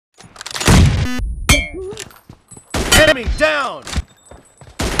Enemy down!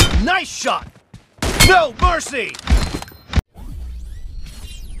 Nice shot! No mercy!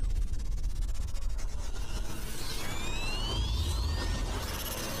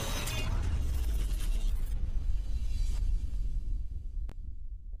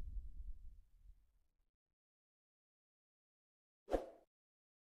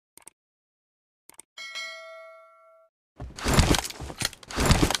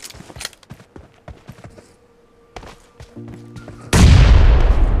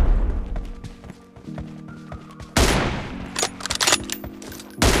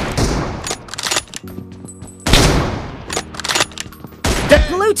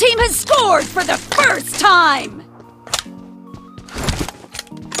 Blue team has scored for the first time!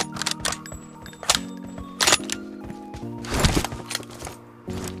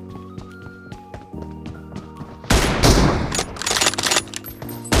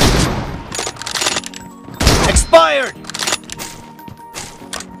 Expired!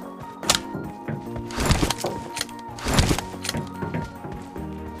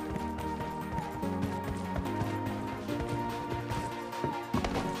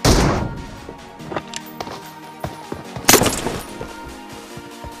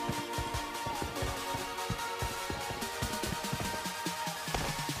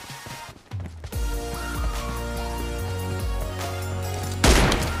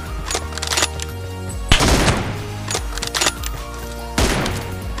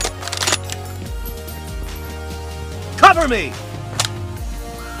 Cover me!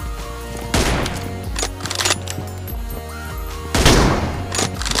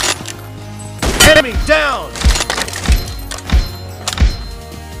 Enemy down!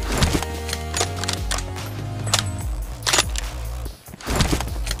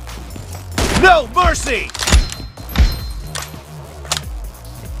 No mercy!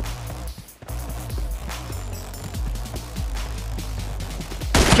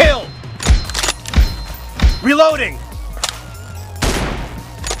 Kill! Reloading!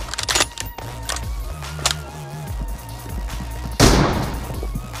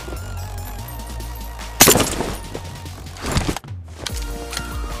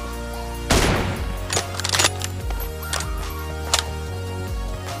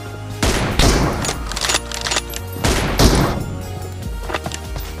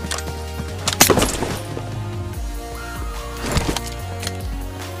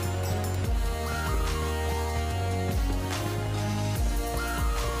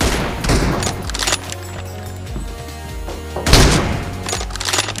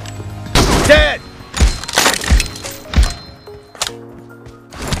 Dead!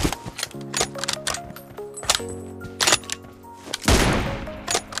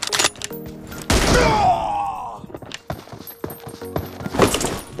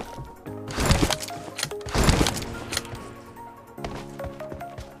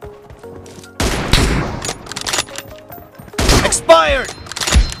 Expired!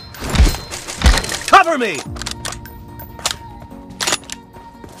 Cover me!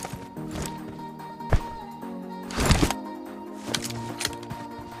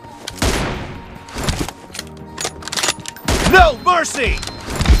 No mercy!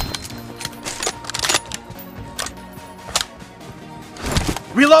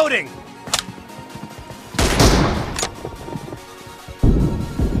 Reloading!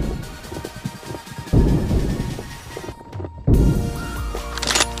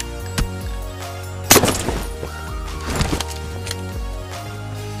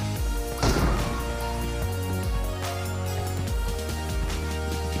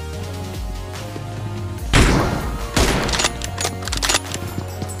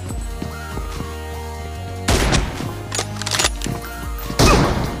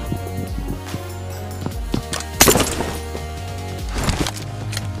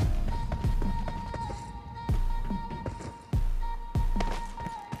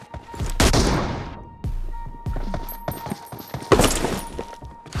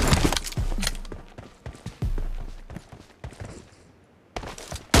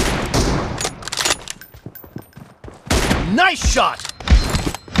 Nice shot!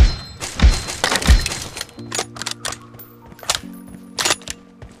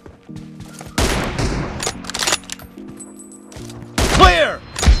 Clear!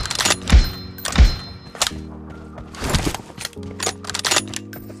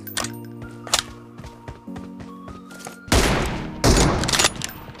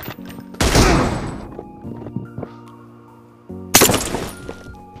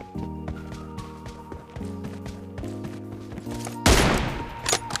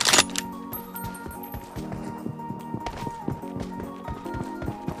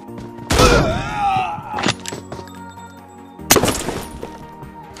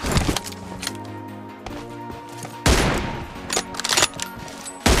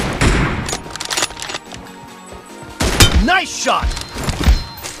 shot!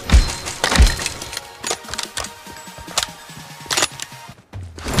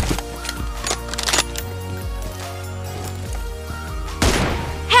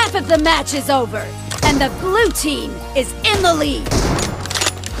 Half of the match is over, and the blue team is in the lead.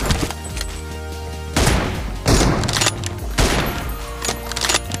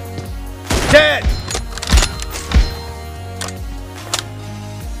 Dead!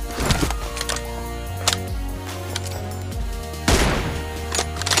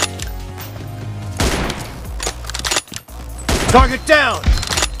 Target down!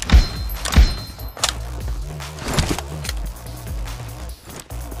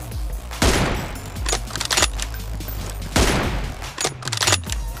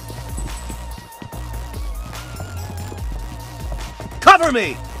 Cover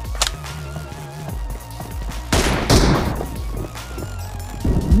me!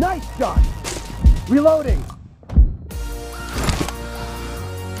 Nice shot! Reloading!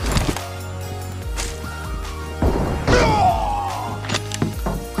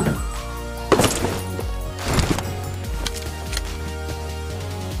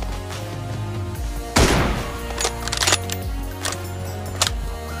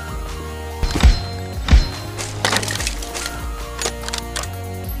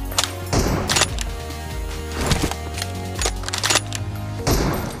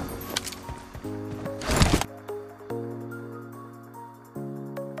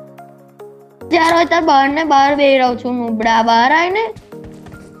 यार होता बाहर ने बाहर बेही રહ્યો છું નુબડા બહાર આય ને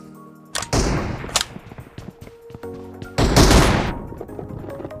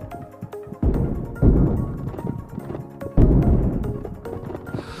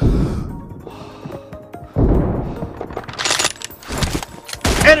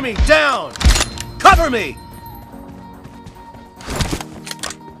Enemy down! Cover me!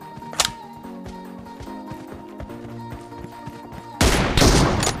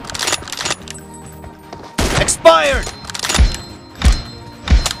 Expired!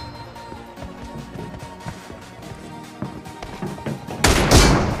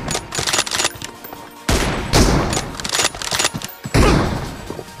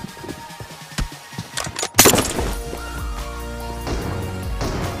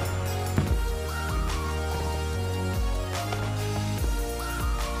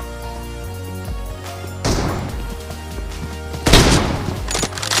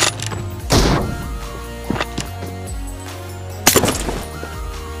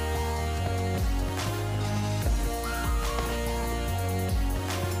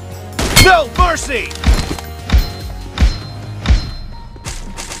 No mercy!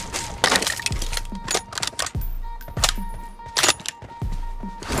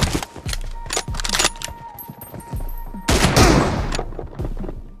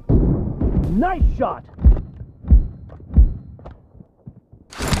 Nice shot!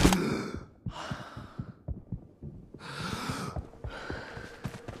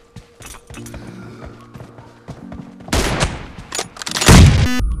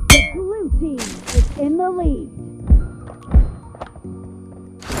 Team is in the lead.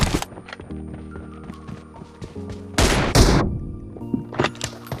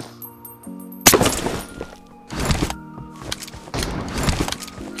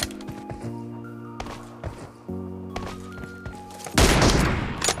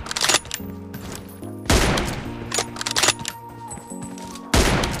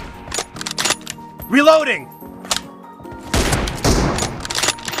 Reloading!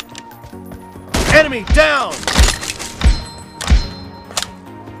 Enemy down!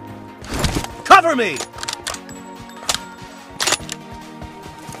 Cover me!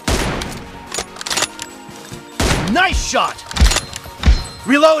 Nice shot!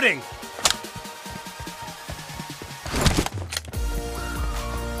 Reloading!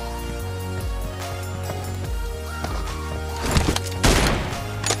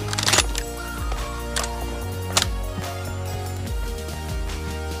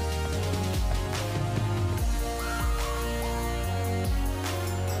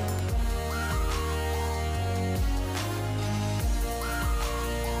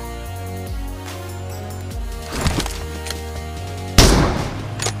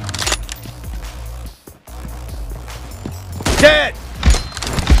 Dead!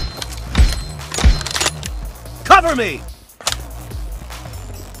 Cover me!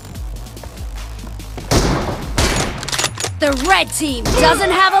 The red team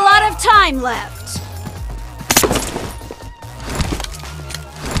doesn't have a lot of time left.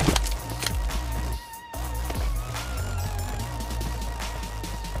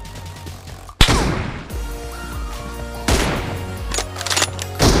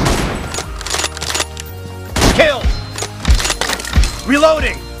 Kill!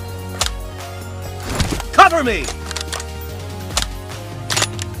 Reloading! Cover me!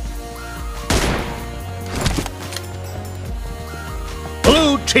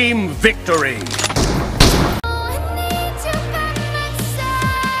 Blue team victory!